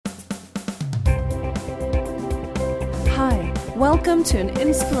Welcome to an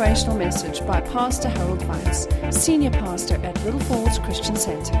inspirational message by Pastor Harold Weitz, Senior Pastor at Little Falls Christian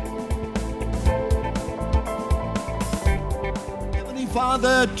Center. Heavenly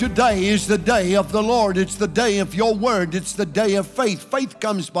Father, today is the day of the Lord. It's the day of your word. It's the day of faith. Faith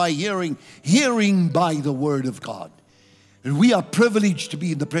comes by hearing, hearing by the word of God. And we are privileged to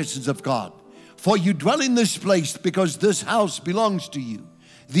be in the presence of God. For you dwell in this place because this house belongs to you.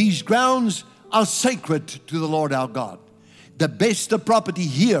 These grounds are sacred to the Lord our God. The best of property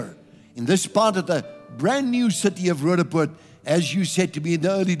here in this part of the brand new city of Roodepoort, as you said to me in the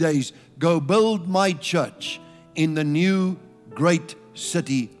early days, go build my church in the new great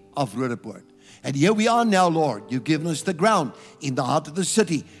city of Roodepoort. And here we are now, Lord. You've given us the ground in the heart of the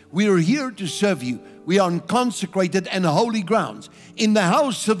city. We are here to serve you. We are on consecrated and holy grounds. In the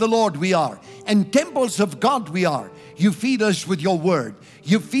house of the Lord we are, and temples of God we are. You feed us with your word.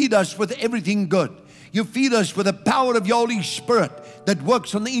 You feed us with everything good. You feed us with the power of your Holy Spirit that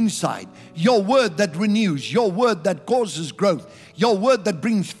works on the inside. Your word that renews. Your word that causes growth. Your word that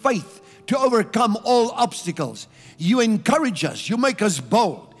brings faith to overcome all obstacles. You encourage us. You make us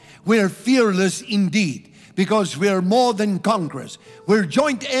bold. We're fearless indeed because we're more than conquerors. We're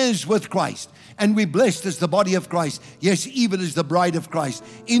joint heirs with Christ. And we're blessed as the body of Christ. Yes, even as the bride of Christ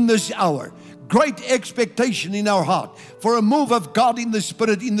in this hour. Great expectation in our heart for a move of God in the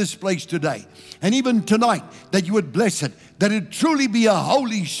Spirit in this place today. And even tonight, that you would bless it, that it truly be a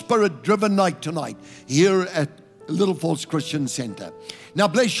Holy Spirit-driven night tonight here at Little Falls Christian Center. Now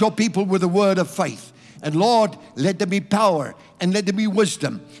bless your people with a word of faith. And Lord, let there be power and let there be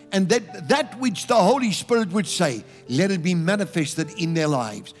wisdom. And that which the Holy Spirit would say, let it be manifested in their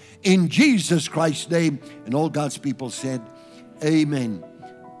lives. In Jesus Christ's name. And all God's people said, amen.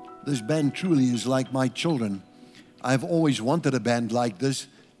 This band truly is like my children. I've always wanted a band like this.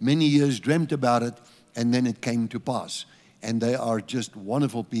 Many years dreamt about it, and then it came to pass. And they are just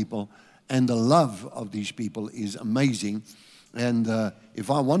wonderful people, and the love of these people is amazing. And if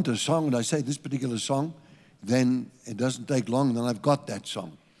I want a song, and I say this particular song, then it doesn't take long, then I've got that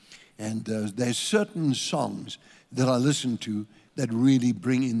song. And there's certain songs that I listen to that really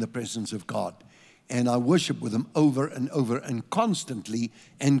bring in the presence of God. And I worship with them over and over and constantly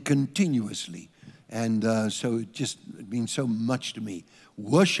and continuously. And so it just means so much to me.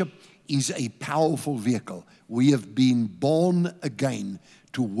 Worship is a powerful vehicle. We have been born again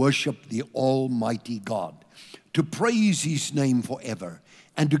to worship the Almighty God, to praise His name forever,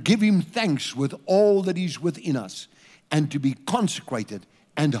 and to give Him thanks with all that is within us, and to be consecrated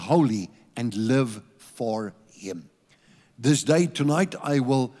and holy and live for Him. This day, tonight, I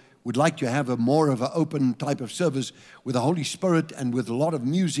would like to have a more of an open type of service with the Holy Spirit and with a lot of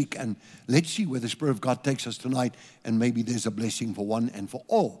music. And let's see where the Spirit of God takes us tonight. And maybe there's a blessing for one and for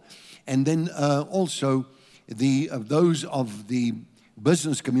all. And then also those of the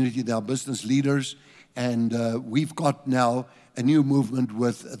business community, they are business leaders. And we've got now a new movement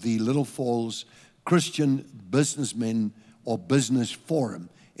with the Little Falls Christian Businessmen or Business Forum.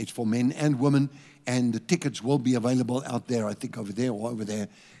 It's for men and women. And the tickets will be available out there, I think over there or over there.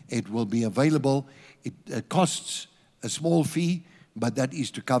 It will be available. It costs a small fee, but that is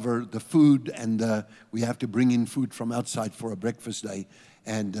to cover the food, and we have to bring in food from outside for a breakfast day,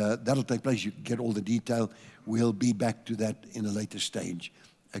 and that'll take place. You can get all the detail. We'll be back to that in a later stage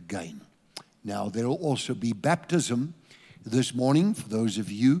again. Now, there will also be baptism this morning for those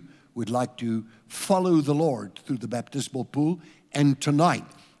of you who would like to follow the Lord through the baptismal pool, and tonight,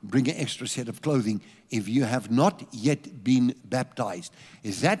 bring an extra set of clothing if you have not yet been baptized.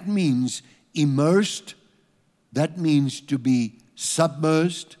 That means immersed. That means to be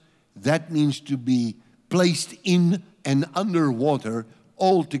submerged. That means to be placed in and under water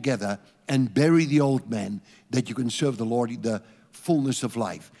altogether and bury the old man, that you can serve the Lord in the fullness of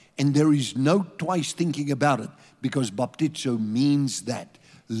life. And there is no twice thinking about it, because baptizo means that,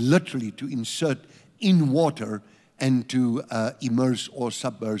 literally to insert in water and to immerse or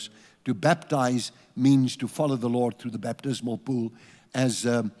submerge. To baptize means to follow the Lord through the baptismal pool. As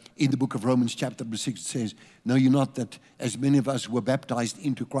in the book of Romans chapter 6 it says, know you not that as many of us were baptized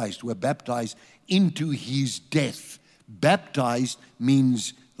into Christ, were baptized into His death. Baptized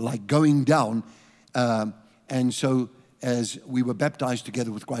means like going down. And so as we were baptized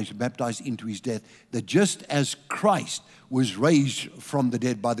together with Christ, baptized into His death, that just as Christ was raised from the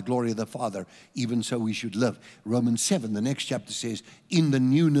dead by the glory of the Father, even so we should live. Romans 7, the next chapter says, in the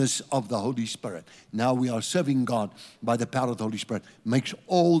newness of the Holy Spirit. Now we are serving God by the power of the Holy Spirit. Makes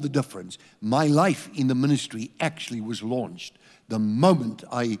all the difference. My life in the ministry actually was launched. The moment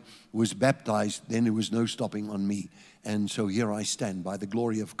I was baptized, then there was no stopping on me. And so here I stand by the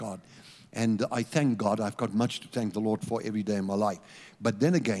glory of God. And I thank God. I've got much to thank the Lord for every day in my life. But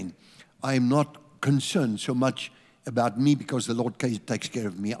then again, I am not concerned so much about me because the Lord takes care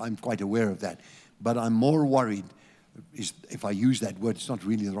of me. I'm quite aware of that. But I'm more worried, if I use that word, it's not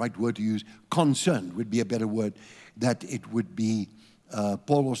really the right word to use. Concerned would be a better word. That it would be,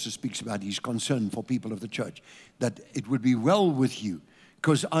 Paul also speaks about his concern for people of the church, that it would be well with you,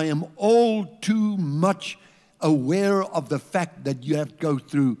 because I am all too much aware of the fact that you have to go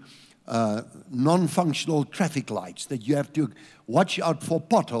through non-functional traffic lights, that you have to watch out for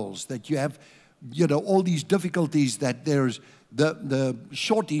potholes, that you have, all these difficulties, that there's the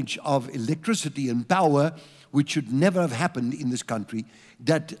shortage of electricity and power, which should never have happened in this country,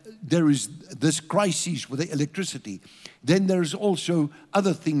 that there is this crisis with the electricity. Then there's also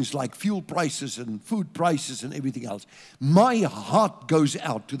other things like fuel prices and food prices and everything else. My heart goes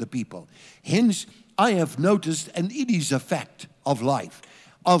out to the people. Hence, I have noticed, and it is a fact of life,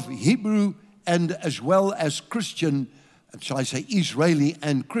 of Hebrew and as well as Christian, shall I say Israeli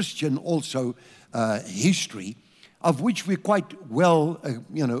and Christian also history, of which we're quite well,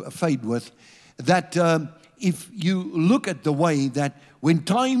 afraid with, that if you look at the way that when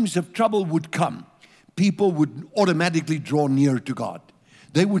times of trouble would come, people would automatically draw near to God.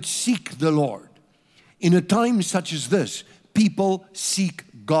 They would seek the Lord. In a time such as this, people seek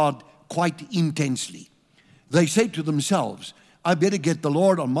God quite intensely. They say to themselves, I better get the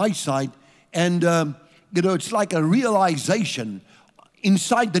Lord on my side. And, it's like a realization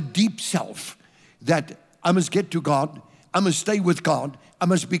inside the deep self that I must get to God, I must stay with God, I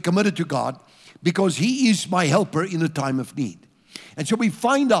must be committed to God, because He is my helper in a time of need. And so we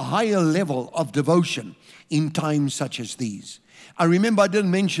find a higher level of devotion in times such as these. I remember I didn't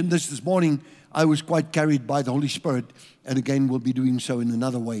mention this morning. I was quite carried by the Holy Spirit, and again we'll be doing so in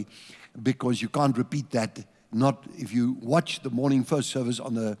another way, because you can't repeat that. Not if you watch the morning first service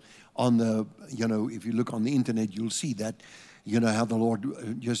on the if you look on the internet, you'll see that, how the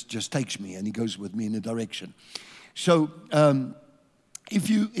Lord just takes me and He goes with me in a direction. So if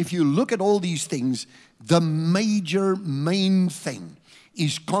you look at all these things, the main thing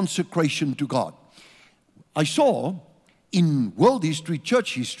is consecration to God. I saw in world history,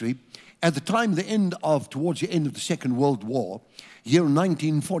 church history, at the time, towards the end of the Second World War, year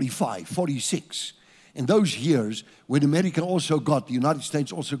 1945, 46, in those years when the United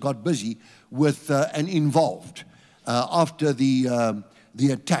States also got busy with and involved after the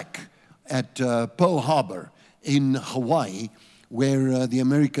attack at Pearl Harbor in Hawaii, where the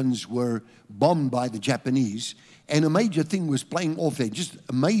Americans were bombed by the Japanese, and a major thing was playing off there. Just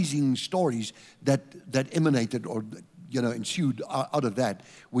amazing stories that emanated or ensued out of that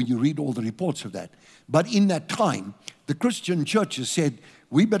when you read all the reports of that. But in that time, the Christian churches said,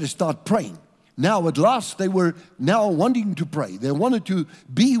 we better start praying. Now at last they were now wanting to pray. They wanted to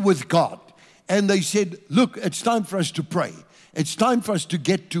be with God. And they said, look, it's time for us to pray. It's time for us to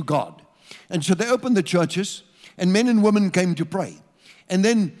get to God. And so they opened the churches, and men and women came to pray. And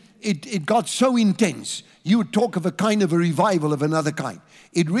then it got so intense. You would talk of a kind of a revival of another kind.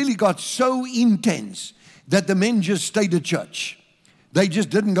 It really got so intense that the men just stayed at church. They just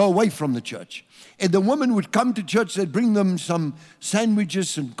didn't go away from the church. And the women would come to church, they'd bring them some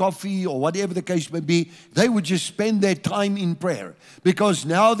sandwiches and coffee or whatever the case may be. They would just spend their time in prayer, because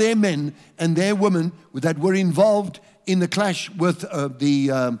now their men and their women that were involved in the clash with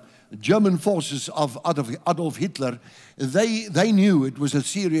the German forces of Adolf Hitler, they knew it was a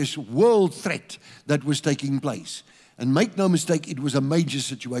serious world threat that was taking place. And make no mistake, it was a major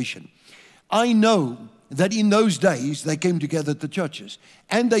situation. I know that in those days they came together at the churches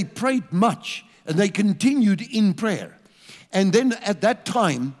and they prayed much and they continued in prayer. And then at that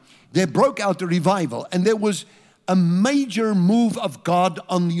time, there broke out a revival, and there was a major move of God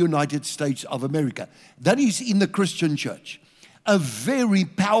on the United States of America. That is in the Christian church. A very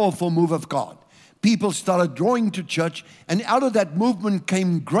powerful move of God. People started drawing to church, and out of that movement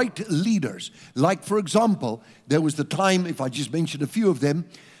came great leaders. Like, for example, there was the time, if I just mention a few of them,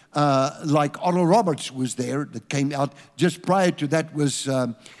 like Oral Roberts was there that came out. Just prior to that was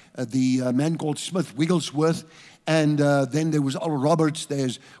the man called Smith Wigglesworth, and then there was Oral Roberts,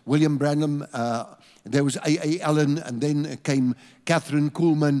 there's William Branham, there was A.A. Allen, and then came Catherine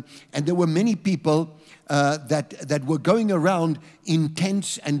Kuhlman, and there were many people that were going around in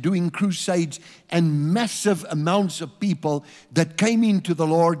tents and doing crusades, and massive amounts of people that came into the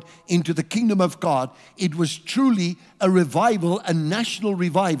Lord, into the kingdom of God. It was truly a revival, a national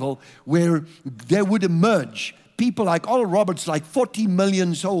revival, where there would emerge people like Oral Roberts, like 40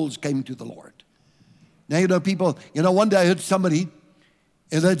 million souls came to the Lord. Now, people, one day I heard somebody,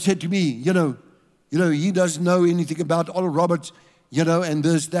 and they said to me, he doesn't know anything about Oral Roberts. and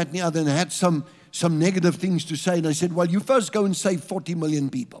there's that and the other, and I had some negative things to say. And I said, well, you first go and save 40 million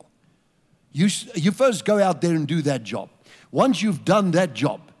people. You first go out there and do that job. Once you've done that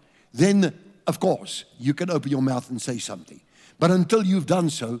job, then, of course, you can open your mouth and say something. But until you've done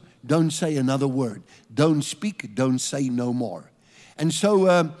so, don't say another word. Don't speak, don't say no more. And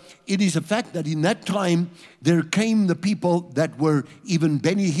so it is a fact that in that time, there came the people that were even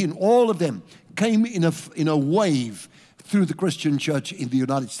Benny Hinn, all of them came in a wave through the Christian church in the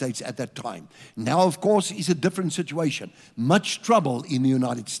United States at that time. Now, of course, is a different situation. Much trouble in the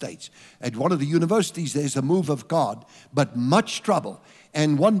United States. At one of the universities, there's a move of God, but much trouble.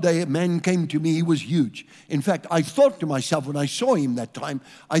 And one day a man came to me, he was huge. In fact, I thought to myself when I saw him that time,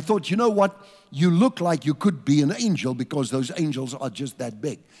 I thought, you know what? You look like you could be an angel because those angels are just that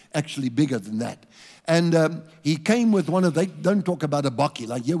big, actually bigger than that. And he came with they don't talk about a bakkie,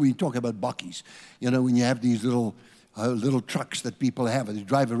 like here we talk about bakkies. When you have these little trucks that people have, and they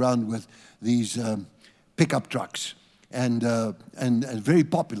drive around with these pickup trucks, and very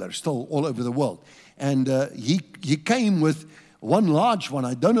popular still all over the world. And he came with one large one.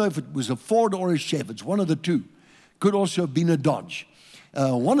 I don't know if it was a Ford or a Chevy. It's one of the two. Could also have been a Dodge.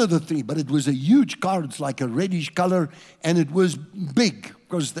 One of the three, but it was a huge car. It's like a reddish color, and it was big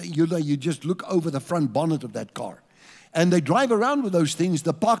because you just look over the front bonnet of that car. And they drive around with those things.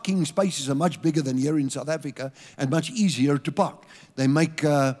 The parking spaces are much bigger than here in South Africa and much easier to park. They make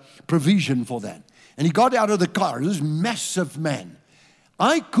provision for that. And he got out of the car, this massive man.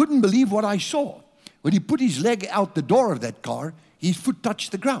 I couldn't believe what I saw. When he put his leg out the door of that car, his foot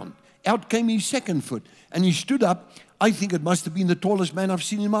touched the ground. Out came his second foot, and he stood up. I think it must have been the tallest man I've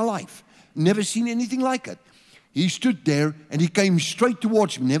seen in my life. Never seen anything like it. He stood there, and he came straight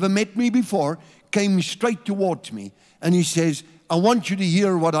towards me. Never met me before, came straight towards me. And he says, I want you to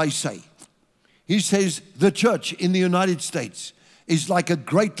hear what I say. He says, the church in the United States is like a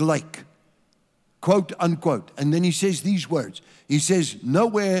great lake, quote, unquote. And then he says these words. He says,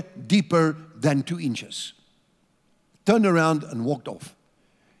 nowhere deeper than 2 inches. Turned around and walked off.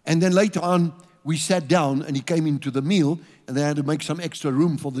 And then later on, we sat down, and he came into the meal, and they had to make some extra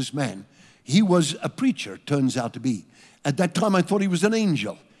room for this man. He was a preacher, turns out to be. At that time, I thought he was an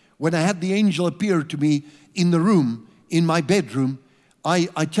angel. When I had the angel appear to me in the room, in my bedroom, I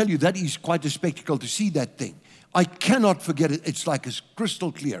tell you, that is quite a spectacle to see that thing. I cannot forget it. It's like it's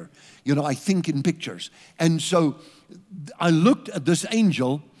crystal clear. I think in pictures. And so I looked at this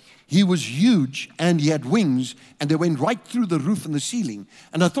angel. He was huge, and he had wings, and they went right through the roof and the ceiling.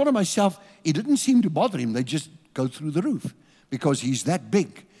 And I thought to myself, it didn't seem to bother him. They just go through the roof because he's that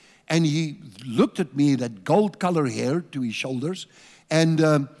big. And he looked at me, that gold color hair to his shoulders,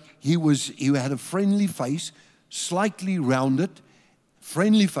 and he had a friendly face, slightly rounded,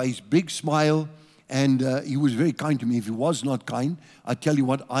 friendly face, big smile, and he was very kind to me. If he was not kind, I tell you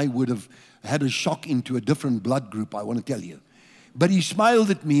what, I would have had a shock into a different blood group, I want to tell you. But he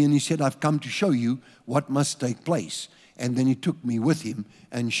smiled at me and he said, I've come to show you what must take place. And then he took me with him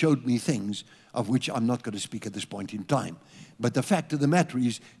and showed me things of which I'm not going to speak at this point in time. But the fact of the matter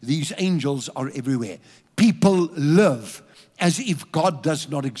is, these angels are everywhere. People live as if God does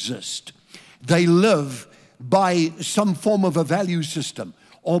not exist. They live by some form of a value system,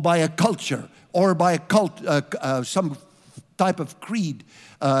 or by a culture, or by a cult, some type of creed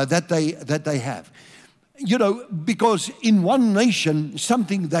that they have. Because in one nation,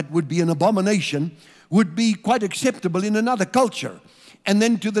 something that would be an abomination would be quite acceptable in another culture. And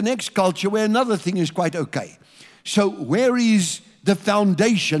then to the next culture where another thing is quite okay. So where is the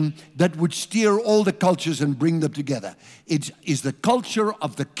foundation that would steer all the cultures and bring them together? It is the culture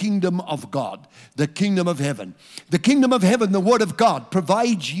of the kingdom of God, the kingdom of heaven. The kingdom of heaven, the word of God,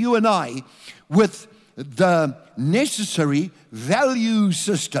 provides you and I with the necessary value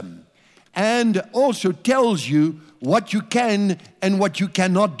system, and also tells you what you can and what you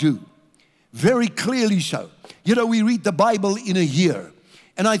cannot do. Very clearly so. We read the Bible in a year.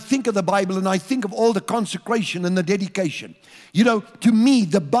 And I think of the Bible and I think of all the consecration and the dedication. To me,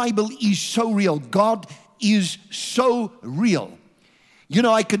 the Bible is so real. God is so real.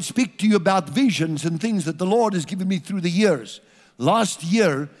 I can speak to you about visions and things that the Lord has given me through the years. Last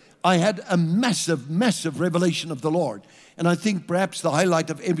year, I had a massive, massive revelation of the Lord. And I think perhaps the highlight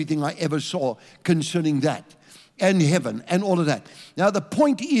of everything I ever saw concerning that, and heaven, and all of that. Now, the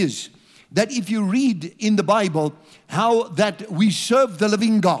point is that if you read in the Bible how that we serve the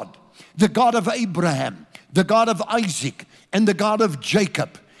living God, the God of Abraham, the God of Isaac, and the God of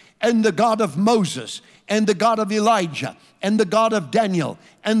Jacob, and the God of Moses, and the God of Elijah, and the God of Daniel,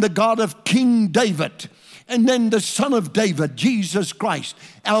 and the God of King David, And then the Son of David, Jesus Christ,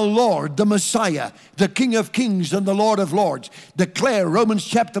 our Lord, the Messiah, the King of Kings and the Lord of Lords, declare, Romans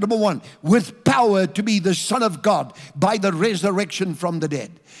chapter number 1, with power to be the Son of God by the resurrection from the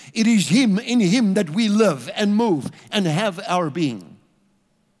dead. It is Him, in Him that we live and move and have our being.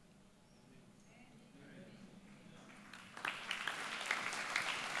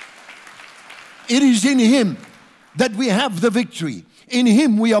 It is in Him that we have the victory. In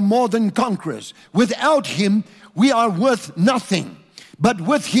Him we are more than conquerors. Without Him we are worth nothing. But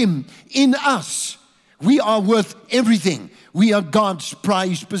with Him in us we are worth everything. We are God's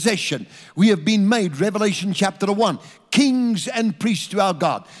prized possession. We have been made, Revelation chapter 1, kings and priests to our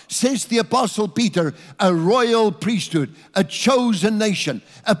God. Says the Apostle Peter, a royal priesthood, a chosen nation,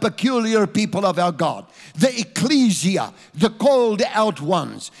 a peculiar people of our God. The ecclesia, the called out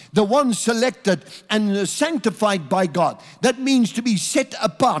ones, the ones selected and sanctified by God. That means to be set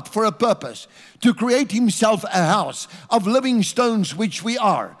apart for a purpose, to create Himself a house of living stones, which we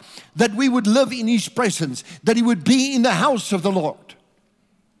are, that we would live in His presence, that He would be in the house of the Lord.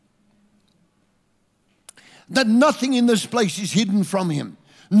 That nothing in this place is hidden from Him.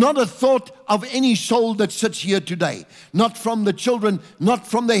 Not a thought of any soul that sits here today. Not from the children, not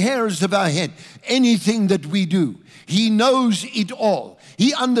from the hairs of our head. Anything that we do. He knows it all.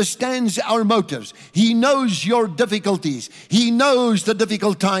 He understands our motives. He knows your difficulties. He knows the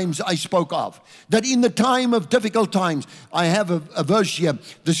difficult times I spoke of. That in the time of difficult times, I have a verse here,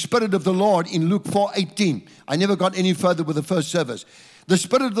 the Spirit of the Lord in Luke 4:18. I never got any further with the first service. The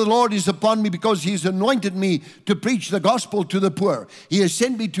Spirit of the Lord is upon me because He has anointed me to preach the gospel to the poor. He has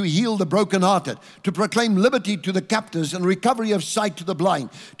sent me to heal the brokenhearted, to proclaim liberty to the captives and recovery of sight to the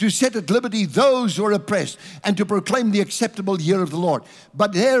blind, to set at liberty those who are oppressed, and to proclaim the acceptable year of the Lord.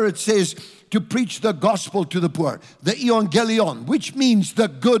 But there it says, to preach the gospel to the poor, the evangelion, which means the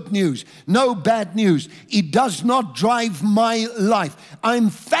good news, no bad news. It does not drive my life. I'm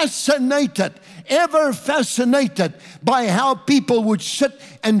fascinated, ever fascinated by how people would sit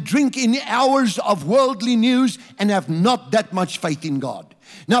and drink in hours of worldly news and have not that much faith in God.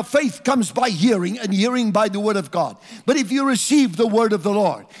 Now, faith comes by hearing, and hearing by the word of God. But if you receive the word of the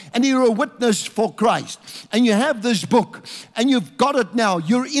Lord, and you're a witness for Christ, and you have this book, and you've got it now,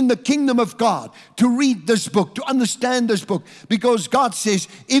 you're in the kingdom of God, to read this book, to understand this book, because God says,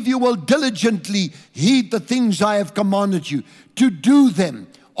 if you will diligently heed the things I have commanded you, to do them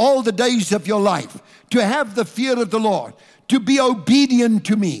all the days of your life, to have the fear of the Lord, to be obedient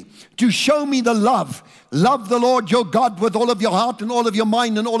to me, to show me the love. Love the Lord your God with all of your heart and all of your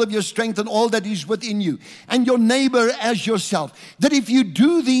mind and all of your strength and all that is within you, and your neighbor as yourself. That if you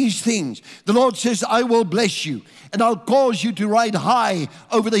do these things, the Lord says, I will bless you, and I'll cause you to ride high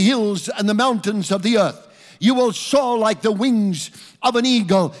over the hills and the mountains of the earth. You will soar like the wings of an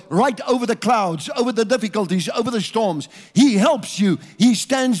eagle, right over the clouds, over the difficulties, over the storms. He helps you. He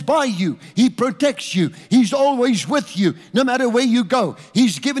stands by you. He protects you. He's always with you, no matter where you go.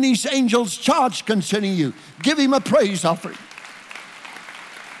 He's given His angels charge concerning you. Give Him a praise offering.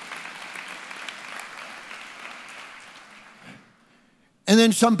 And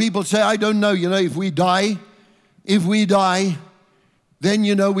then some people say, I don't know, if we die,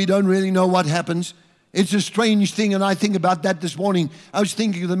 then, we don't really know what happens. It's a strange thing, and I think about that this morning. I was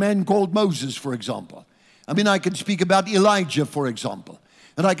thinking of the man called Moses, for example. I could speak about Elijah, for example.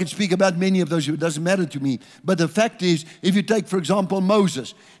 And I could speak about many of those. It doesn't matter to me. But the fact is, if you take, for example,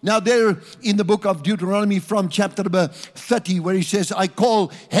 Moses. Now there in the book of Deuteronomy from chapter number 30, where he says, I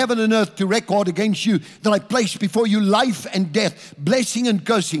call heaven and earth to record against you that I place before you life and death, blessing and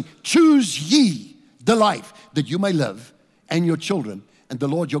cursing. Choose ye the life that you may live, and your children, and the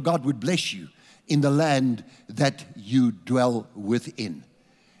Lord your God would bless you in the land that you dwell within.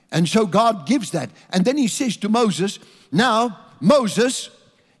 And so God gives that. And then He says to Moses, now, Moses,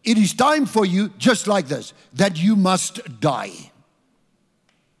 it is time for you, just like this, that you must die.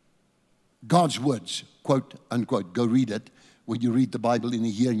 God's words, quote, unquote. Go read it. When you read the Bible in a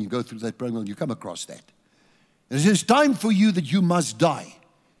year and you go through that program, you come across that. It says, time for you that you must die.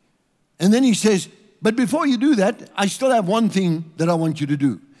 And then He says, but before you do that, I still have one thing that I want you to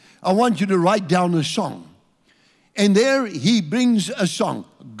do. I want you to write down a song. And there He brings a song.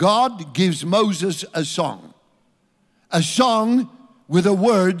 God gives Moses a song. A song with the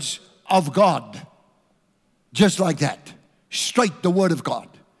words of God. Just like that. Straight the word of God.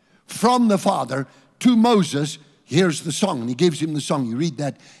 From the Father to Moses, here's the song. And He gives him the song. You read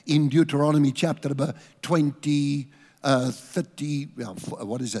that in Deuteronomy chapter number 22. Hold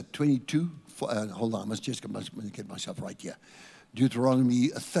on, I must just get myself right here. Deuteronomy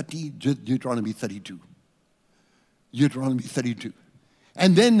 30, Deuteronomy 32. Deuteronomy 32.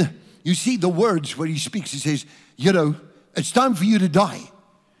 And then you see the words where he speaks. He says, it's time for you to die.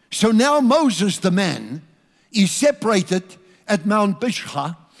 So now Moses, the man, is separated at Mount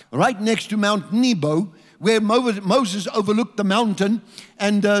Pisgah, right next to Mount Nebo, where Moses overlooked the mountain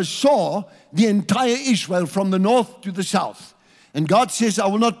and saw the entire Israel from the north to the south. And God says, I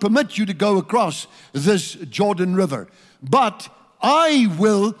will not permit you to go across this Jordan River. But I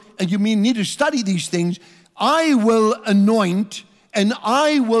will, and you need to study these things, I will anoint and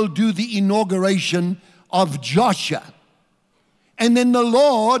I will do the inauguration of Joshua. And then the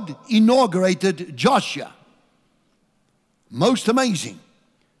Lord inaugurated Joshua. Most amazing.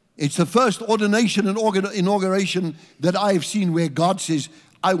 It's the first ordination and inauguration that I have seen where God says,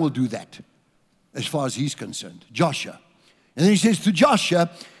 I will do that, as far as he's concerned. Joshua. And then he says to Joshua,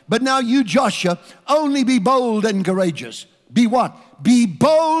 but now you, Joshua, only be bold and courageous. Be what? Be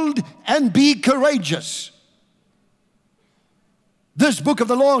bold and be courageous. This book of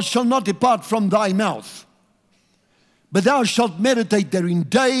the law shall not depart from thy mouth, but thou shalt meditate therein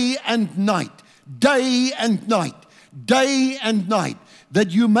day and night, day and night, day and night,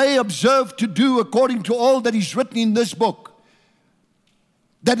 that you may observe to do according to all that is written in this book,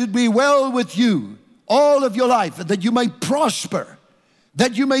 that it be well with you all of your life, and that you may prosper,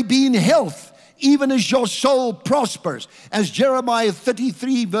 that you may be in health, even as your soul prospers. As Jeremiah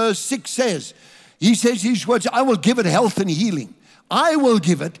 33 verse 6 says, he says these words, I will give it health and healing. I will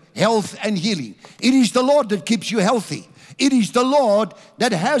give it health and healing. It is the Lord that keeps you healthy. It is the Lord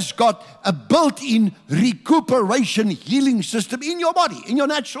that has got a built-in recuperation healing system in your body, in your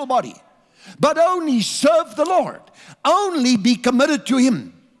natural body. But only serve the Lord. Only be committed to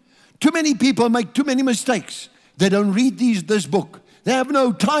Him. Too many people make too many mistakes. They don't read this book. They have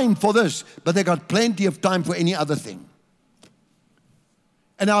no time for this, but they got plenty of time for any other thing.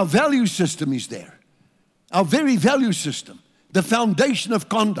 And our value system is there. Our very value system. The foundation of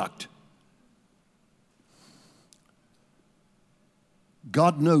conduct.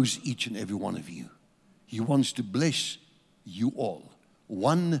 God knows each and every one of you. He wants to bless you all,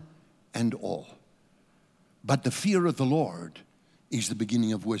 one and all. But the fear of the Lord is the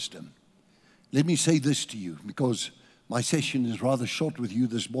beginning of wisdom. Let me say this to you, because my session is rather short with you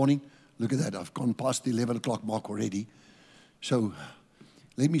this morning. Look at that, I've gone past the 11 o'clock mark already. So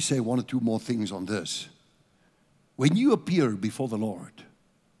let me say one or two more things on this. When you appear before the Lord,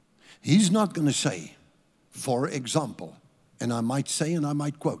 He's not going to say, for example, and I might say and I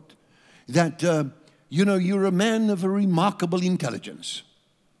might quote, that, you're a man of a remarkable intelligence.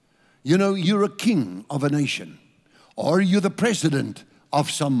 You're a king of a nation. Or you're the president of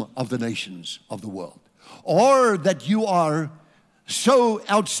some of the nations of the world. Or that you are so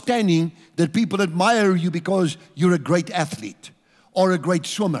outstanding that people admire you because you're a great athlete, or a great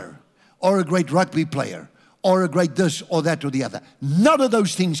swimmer, or a great rugby player, or a great this or that or the other. None of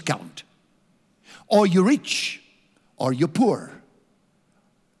those things count. Or you're rich, or you're poor.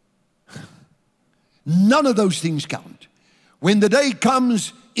 None of those things count. When the day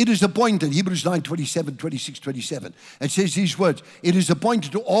comes, it is appointed. Hebrews 9, 27, 26, 27. It says these words. It is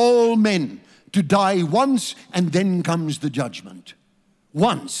appointed to all men to die once, and then comes the judgment.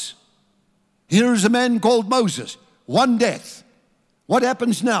 Once. Here is a man called Moses. One death. What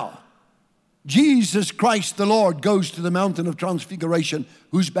happens now? Jesus Christ the Lord goes to the mountain of transfiguration.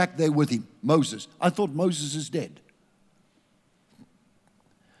 Who's back there with him? Moses. I thought Moses is dead.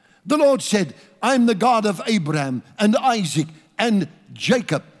 The Lord said, I'm the God of Abraham and Isaac and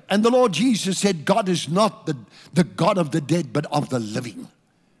Jacob. And the Lord Jesus said, God is not the God of the dead, but of the living.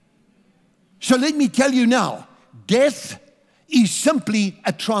 So let me tell you now, death is simply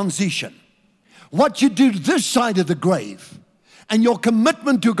a transition. What you do this side of the grave and your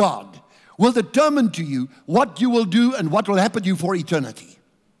commitment to God will determine to you what you will do and what will happen to you for eternity.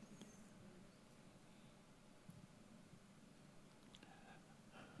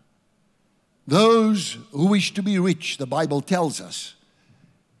 Those who wish to be rich, the Bible tells us,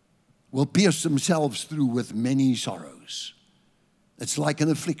 will pierce themselves through with many sorrows. It's like an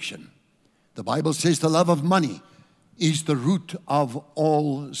affliction. The Bible says the love of money is the root of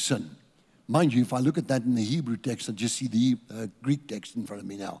all sin. Mind you, if I look at that in the Hebrew text, I just see the Greek text in front of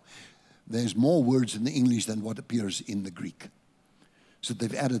me now. There's more words in the English than what appears in the Greek. So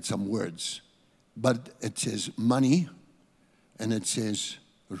they've added some words. But it says money, and it says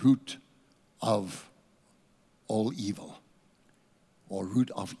root of all evil, or root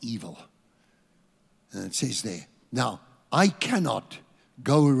of evil. And it says there. Now, I cannot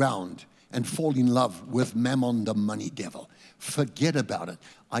go around and fall in love with Mammon, the money devil. Forget about it.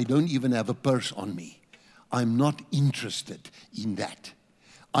 I don't even have a purse on me. I'm not interested in that.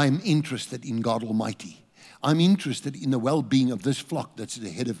 I'm interested in God Almighty. I'm interested in the well-being of this flock that's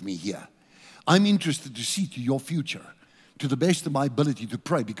ahead of me here. I'm interested to see to your future, to the best of my ability to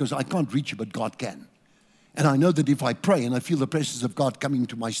pray, because I can't reach you, but God can. And I know that if I pray and I feel the presence of God coming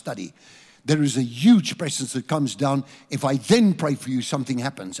to my study, there is a huge presence that comes down. If I then pray for you, something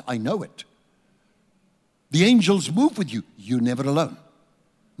happens. I know it. The angels move with you. You're never alone.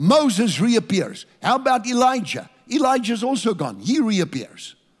 Moses reappears. How about Elijah? Elijah's also gone. He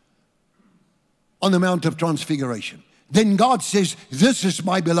reappears on the Mount of Transfiguration. Then God says, this is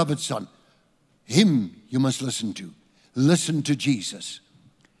my beloved Son. Him you must listen to. Listen to Jesus.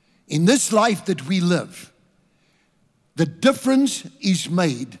 In this life that we live, the difference is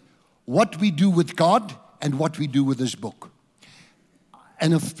made what we do with God and what we do with this book.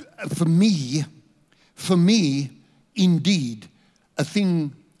 And for me, indeed, a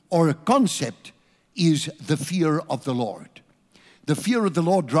thing or a concept is the fear of the Lord. The fear of the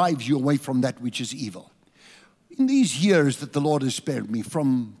Lord drives you away from that which is evil. In these years that the Lord has spared me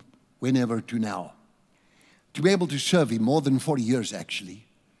from whenever to now, to be able to serve Him, more than 40 years actually,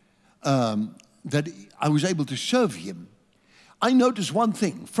 that I was able to serve Him, I noticed one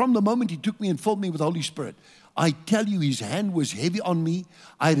thing. From the moment He took me and filled me with the Holy Spirit, I tell you, His hand was heavy on me.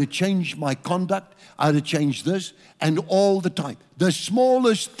 I had to change my conduct. I had to change this. And all the time, the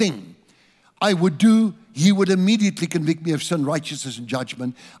smallest thing I would do, He would immediately convict me of sin, righteousness, and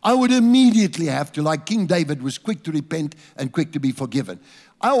judgment. I would immediately have to, like King David was quick to repent and quick to be forgiven.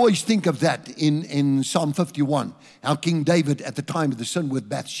 I always think of that in Psalm 51, how King David at the time of the sin with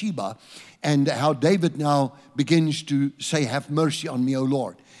Bathsheba, and how David now begins to say, have mercy on me, O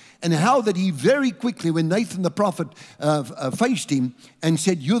Lord. And how that he very quickly, when Nathan the prophet faced him and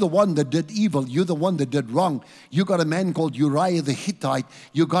said, you're the one that did evil, you're the one that did wrong. You got a man called Uriah the Hittite,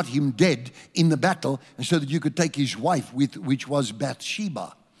 you got him dead in the battle, and so that you could take his wife, which was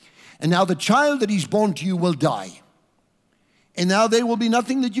Bathsheba. And now the child that is born to you will die. And now there will be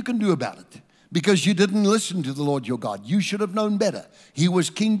nothing that you can do about it, because you didn't listen to the Lord your God. You should have known better. He was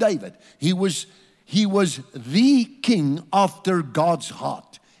King David. He was the king after God's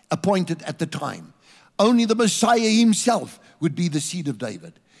heart, appointed at the time. Only the Messiah Himself would be the seed of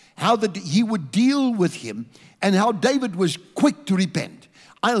David. How that He would deal with him, and how David was quick to repent.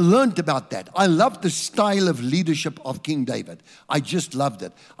 I learned about that. I loved the style of leadership of King David. I just loved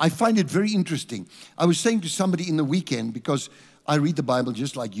it. I find it very interesting. I was saying to somebody in the weekend, because I read the Bible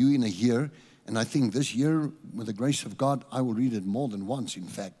just like you in a year, and I think this year, with the grace of God, I will read it more than once, in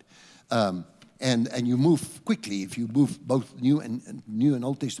fact. And you move quickly if you move both New and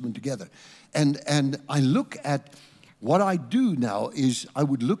Old Testament together. And I look at what I do now is I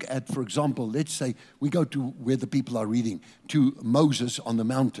would look at, for example, let's say we go to where the people are reading, to Moses on the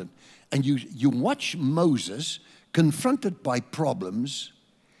mountain. And you watch Moses confronted by problems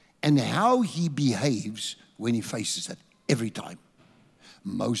and how he behaves when he faces it every time.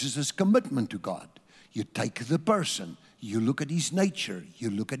 Moses' commitment to God. You take the person. You look at his nature,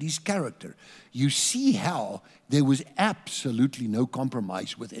 you look at his character. You see how there was absolutely no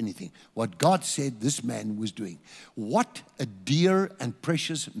compromise with anything. What God said this man was doing. What a dear and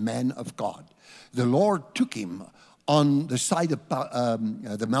precious man of God. The Lord took him on the side of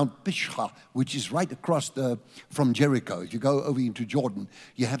the Mount Pisgah, which is right across from Jericho. If you go over into Jordan,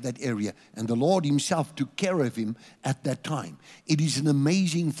 you have that area. And the Lord Himself took care of him at that time. It is an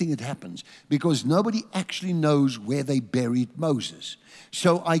amazing thing that happens, because nobody actually knows where they buried Moses.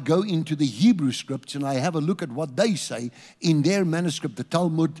 So I go into the Hebrew scripts and I have a look at what they say in their manuscript, the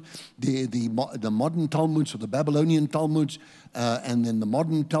Talmud, the modern Talmuds or the Babylonian Talmuds, and then the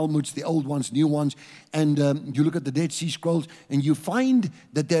modern Talmuds, the old ones, new ones, and you look at the Dead Sea Scrolls, and you find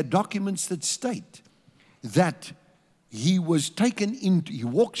that there are documents that state that he was taken into, he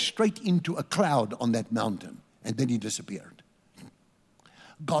walked straight into a cloud on that mountain, and then he disappeared.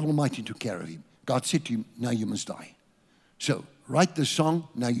 God Almighty took care of him. God said to him, now you must die. So, write the song,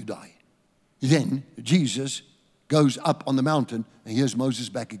 now you die. Then Jesus goes up on the mountain, and here's Moses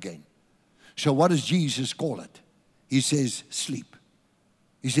back again. So what does Jesus call it? He says, sleep.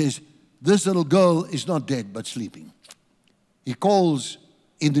 He says, this little girl is not dead, but sleeping. He calls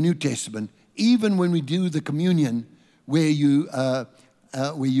in the New Testament, even when we do the communion, where you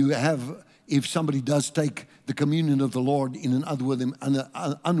have, if somebody does take the communion of the Lord in an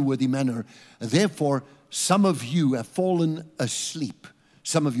unworthy manner, therefore, some of you have fallen asleep.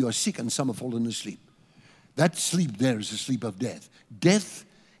 Some of you are sick and some have fallen asleep. That sleep there is a sleep of death. Death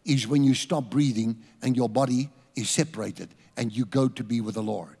is when you stop breathing and your body is separated and you go to be with the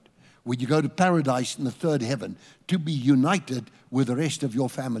Lord. When you go to paradise in the third heaven to be united with the rest of your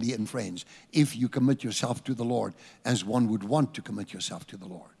family and friends, if you commit yourself to the Lord as one would want to commit yourself to the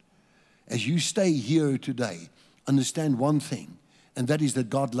Lord. as you stay here today, understand one thing, and that is that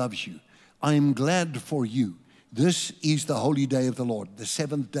God loves you. I am glad for you. This is the holy day of the Lord, the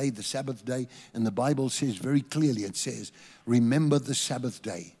seventh day, the Sabbath day. And the Bible says very clearly, it says, remember the Sabbath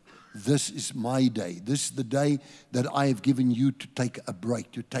day. This is my day. This is the day that I have given you to take a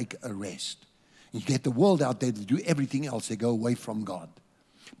break, to take a rest. You get the world out there to do everything else. They go away from God.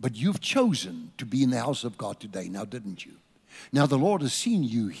 But you've chosen to be in the house of God today, now didn't you? Now the Lord has seen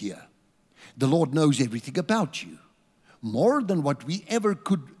you here. The Lord knows everything about you, more than what we ever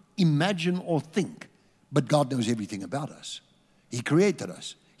could imagine or think. But God knows everything about us. He created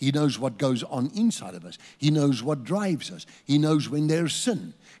us. He knows what goes on inside of us. He knows what drives us. He knows when there's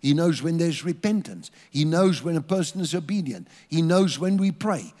sin. He knows when there's repentance. He knows when a person is obedient. He knows when we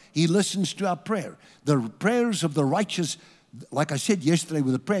pray. He listens to our prayer. The prayers of the righteous, like I said yesterday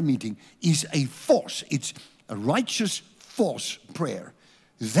with the prayer meeting, is a force. It's a righteous force prayer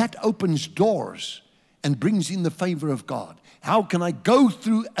that opens doors and brings in the favor of God. How can I go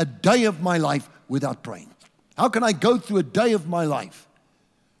through a day of my life without praying? How can I go through a day of my life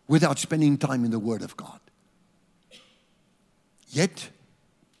without spending time in the Word of God? Yet,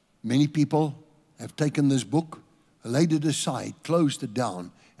 many people have taken this book, laid it aside, closed it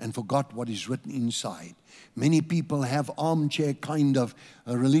down, and forgot what is written inside. Many people have armchair kind of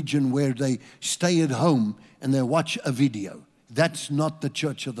a religion where they stay at home and they watch a video. That's not the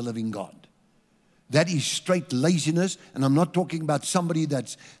church of the living God. That is straight laziness, and I'm not talking about somebody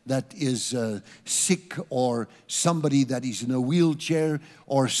that is sick, or somebody that is in a wheelchair,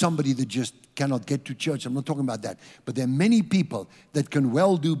 or somebody that just cannot get to church. I'm not talking about that. But there are many people that can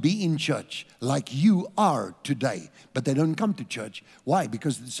well be in church like you are today, but they don't come to church. Why?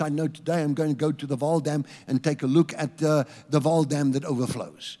 Because they decide, no, today I'm going to go to the Vaal Dam and take a look at the Vaal Dam that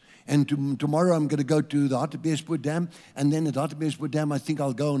overflows. And tomorrow I'm going to go to the Hartbeespoort Dam. And then at Hartbeespoort Dam, I think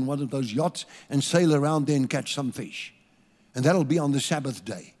I'll go on one of those yachts and sail around there and catch some fish. And that'll be on the Sabbath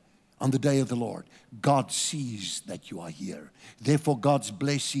day, on the day of the Lord. God sees that you are here. Therefore, God's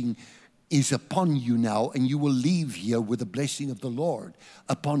blessing is upon you now, and you will leave here with the blessing of the Lord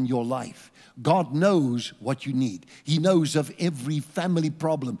upon your life. God knows what you need. He knows of every family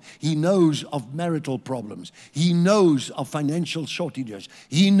problem. He knows of marital problems. He knows of financial shortages.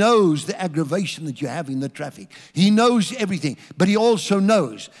 He knows the aggravation that you have in the traffic. He knows everything, but He also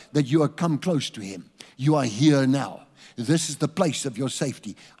knows that you are come close to Him. You are here now. This is the place of your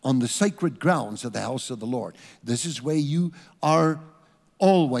safety, on the sacred grounds of the house of the Lord. This is where you are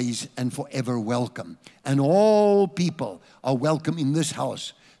always and forever welcome. And all people are welcome in this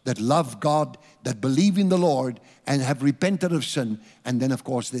house that love God, that believe in the Lord, and have repented of sin. And then, of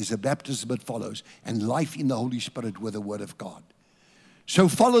course, there's a baptism that follows, and life in the Holy Spirit with the Word of God. So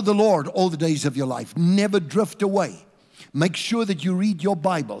follow the Lord all the days of your life. Never drift away. Make sure that you read your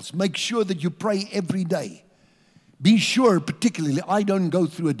Bibles. Make sure that you pray every day. Be sure, particularly, I don't go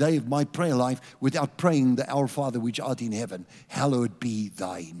through a day of my prayer life without praying the Our Father which art in heaven. Hallowed be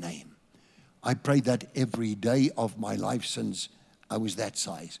thy name. I pray that every day of my life since I was that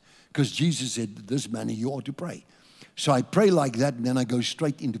size. Because Jesus said, this manner you ought to pray. So I pray like that, and then I go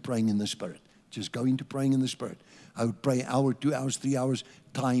straight into praying in the Spirit. Just go into praying in the Spirit. I would pray an hour, 2 hours, 3 hours,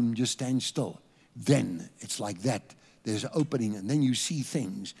 time just stand still. Then it's like that. There's an opening, and then you see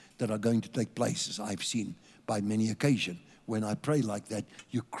things that are going to take place, as I've seen by many occasions. When I pray like that,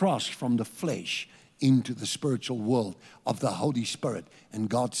 you cross from the flesh into the spiritual world of the Holy Spirit. And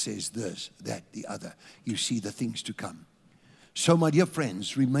God says this, that, the other. You see the things to come. So, my dear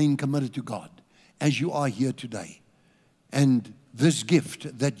friends, remain committed to God as you are here today. And this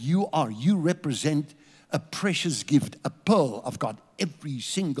gift that you represent a precious gift, a pearl of God, every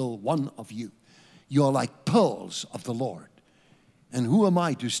single one of you. You are like pearls of the Lord. And who am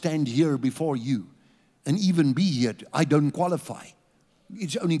I to stand here before you and even be here? I don't qualify.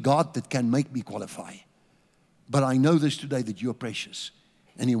 It's only God that can make me qualify. But I know this today, that you're precious,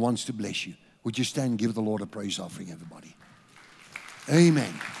 and He wants to bless you. Would you stand and give the Lord a praise offering, everybody?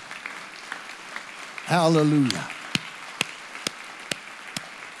 Amen. Hallelujah.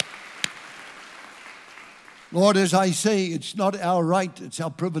 Lord, as I say, it's not our right, it's our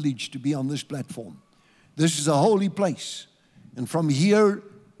privilege to be on this platform. This is a holy place. And from here,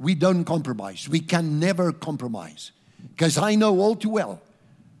 we don't compromise. We can never compromise. Because I know all too well,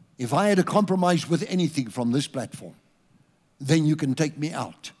 if I had to compromise with anything from this platform, then you can take me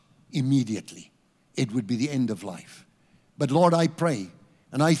out immediately. It would be the end of life. But Lord, I pray,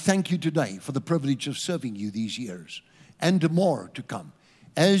 and I thank you today for the privilege of serving you these years, and more to come,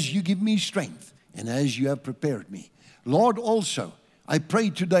 as you give me strength, and as you have prepared me. Lord, also, I pray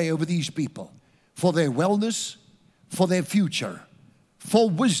today over these people, for their wellness, for their future, for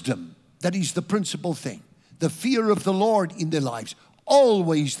wisdom, That is the principal thing. The fear of the Lord in their lives.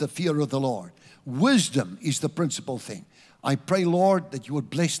 Always the fear of the Lord. Wisdom is the principal thing. I pray, Lord, that you would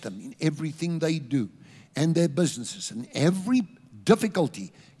bless them in everything they do and their businesses. And every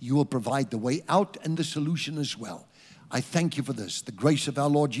difficulty, you will provide the way out and the solution as well. I thank you for this. The grace of our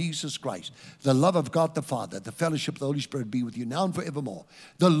Lord Jesus Christ, the love of God the Father, the fellowship of the Holy Spirit be with you now and forevermore.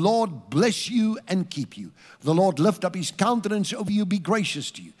 The Lord bless you and keep you. The Lord lift up his countenance over you, be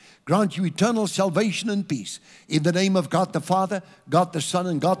gracious to you. Grant you eternal salvation and peace. In the name of God the Father, God the Son,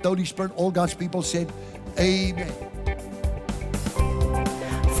 and God the Holy Spirit, all God's people said, Amen.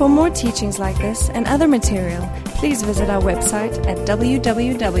 For more teachings like this and other material, please visit our website at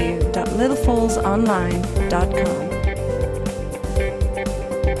www.littlefallsonline.com.